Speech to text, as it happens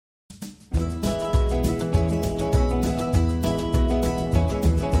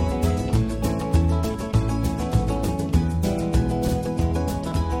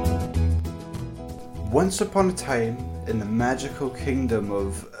Once upon a time, in the magical kingdom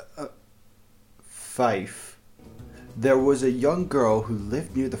of Fife, there was a young girl who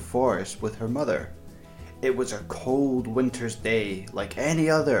lived near the forest with her mother. It was a cold winter's day, like any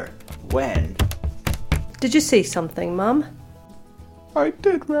other, when... Did you say something, Mum? I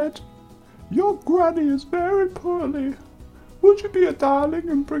did, Red. Your granny is very poorly. Would you be a darling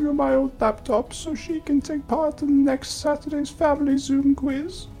and bring her my old laptop so she can take part in next Saturday's family Zoom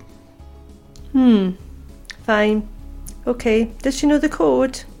quiz? Fine. Okay, does she know the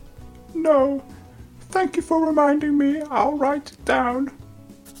code? No. Thank you for reminding me. I'll write it down.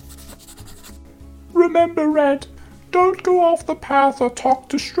 Remember, Red, don't go off the path or talk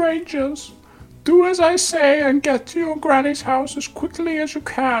to strangers. Do as I say and get to your granny's house as quickly as you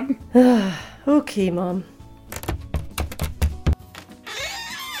can. Okay, Mum.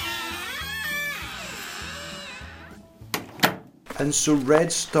 And so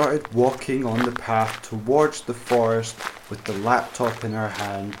Red started walking on the path towards the forest with the laptop in her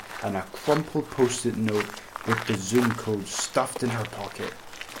hand and a crumpled post-it note with the Zoom code stuffed in her pocket.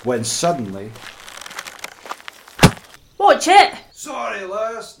 When suddenly... Watch it! Sorry,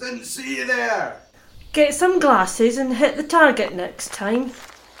 Lewis, didn't see you there. Get some glasses and hit the target next time.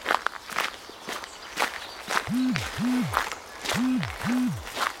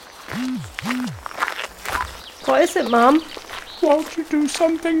 What is it, Mum? Won't you do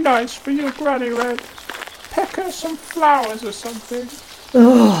something nice for your granny, Red? Pick her some flowers or something.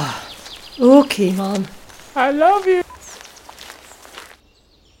 Oh, okay, Mum. I love you.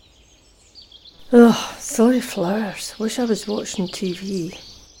 Oh, sorry, flowers. Wish I was watching TV.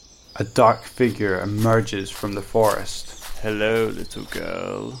 A dark figure emerges from the forest. Hello, little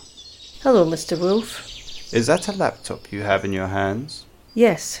girl. Hello, Mr. Wolf. Is that a laptop you have in your hands?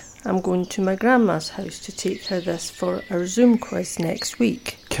 Yes, I'm going to my grandma's house to take her this for our Zoom quiz next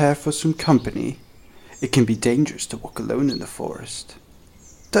week. Care for some company? It can be dangerous to walk alone in the forest.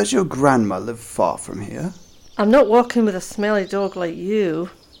 Does your grandma live far from here? I'm not walking with a smelly dog like you.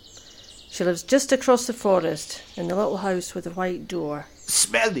 She lives just across the forest, in the little house with the white door.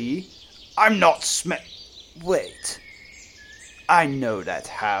 Smelly? I'm not Wait. I know that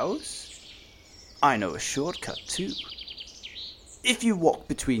house. I know a shortcut too. If you walk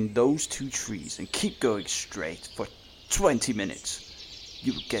between those two trees and keep going straight for 20 minutes,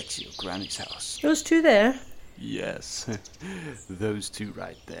 you will get to your granny's house. Those two there? Yes, those two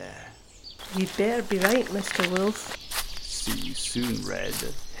right there. You'd better be right, Mr. Wolf. See you soon, Red.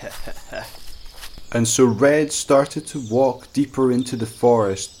 And so Red started to walk deeper into the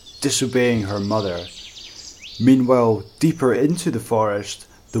forest, disobeying her mother. Meanwhile, deeper into the forest,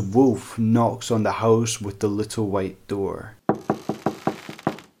 the wolf knocks on the house with the little white door.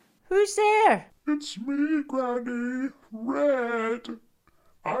 Who's there? It's me, Granny. Red.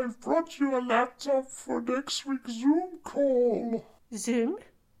 I've brought you a laptop for next week's Zoom call. Zoom?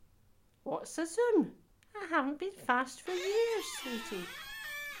 What's a Zoom? I haven't been fast for years, sweetie.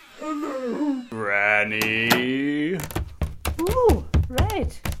 Hello. Granny. Ooh,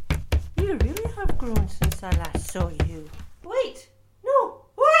 Red. You really have grown since I last saw you. Wait, no.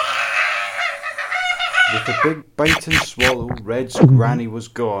 With a big bite and swallow, Red's granny was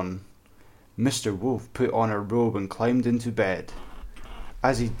gone. Mr. Wolf put on a robe and climbed into bed.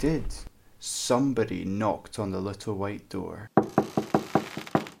 As he did, somebody knocked on the little white door.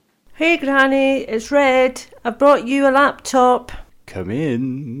 Hey, Granny, it's Red. I brought you a laptop. Come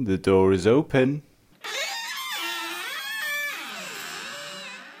in, the door is open.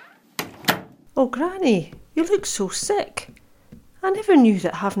 Oh, Granny, you look so sick. I never knew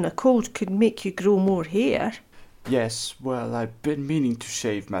that having a cold could make you grow more hair. Yes, well, I've been meaning to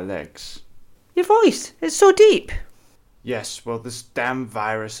shave my legs. Your voice, it's so deep. Yes, well, this damn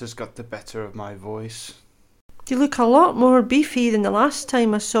virus has got the better of my voice. You look a lot more beefy than the last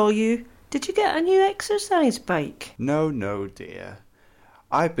time I saw you. Did you get a new exercise bike? No, dear.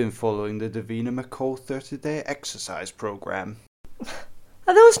 I've been following the Davina McCall 30-day exercise program.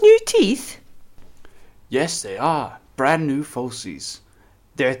 Are those new teeth? Yes, they are. Brand new falsies.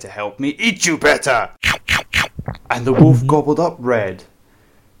 They're to help me eat you better. And the wolf gobbled up Red.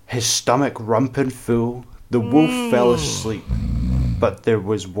 His stomach rumping full, the wolf fell asleep. But there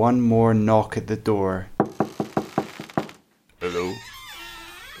was one more knock at the door. Hello?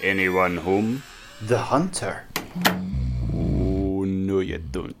 Anyone home? The hunter. Oh, no you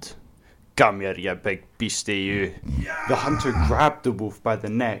don't. Come here, you big beastie, you. The hunter grabbed the wolf by the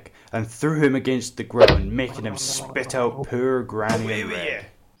neck and threw him against the ground, making him spit out poor Granny and Red.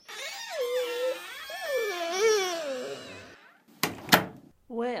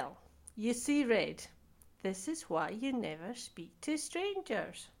 Well, you see, Red, this is why you never speak to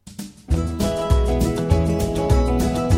strangers.